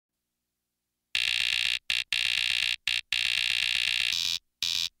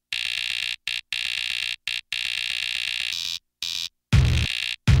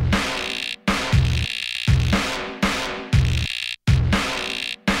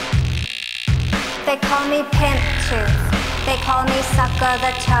They call me Pimptooth. They call me sucker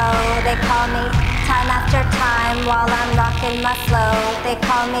the toe. They call me time after time while I'm rocking my flow. They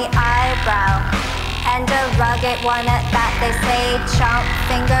call me eyebrow and a rugged one at that. They say chomp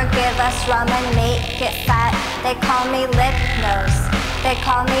finger, give us rum and make it fat. They call me lip nose. They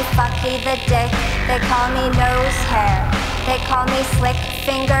call me fucky the dick. They call me nose hair. They call me slick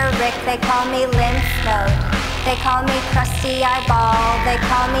finger Rick. They call me lymph node. They call me crusty eyeball. They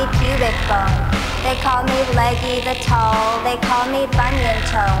call me pubic bone. They call me leggy the tall. They call me bunion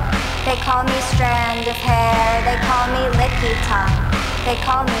toe. They call me strand of hair. They call me licky tongue. They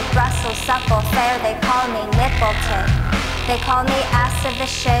call me Brussels supple fair. They call me nipple tip. They call me ass of the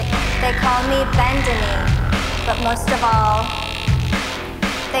shit. They call me bendany. But most of all,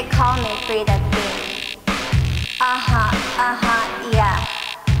 they call me Bri Da B. Yeah.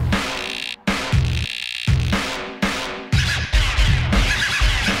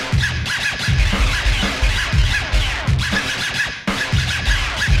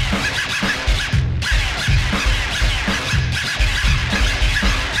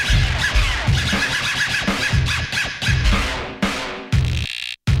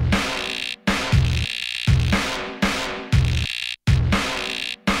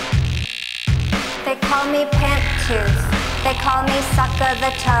 They call me Pimptooth. They call me sucker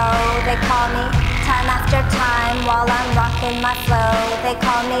the toe. They call me time after time while I'm rocking my flow. They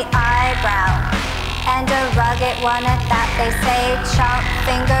call me eyebrow and a rugged one at that. They say chomp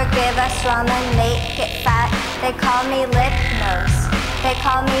finger, give us rum and make it fat. They call me lip nose. They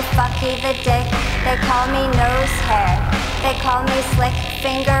call me fucky the dick. They call me nose hair. They call me slick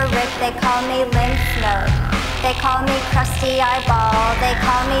finger Rick. They call me lymph node. They call me crusty eyeball. They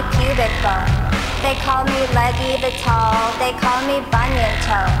call me pubic bone. They call me leggy the tall. They call me bunion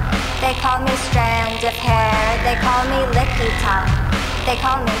toe. They call me strand of hair. They call me licky tongue. They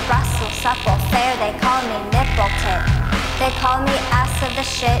call me Brussels supple fair. They call me nipple tip. They call me ass of the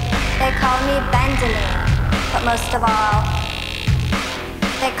shit. They call me bendany. But most of all,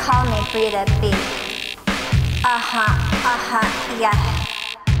 they call me Bri Da B. Yeah.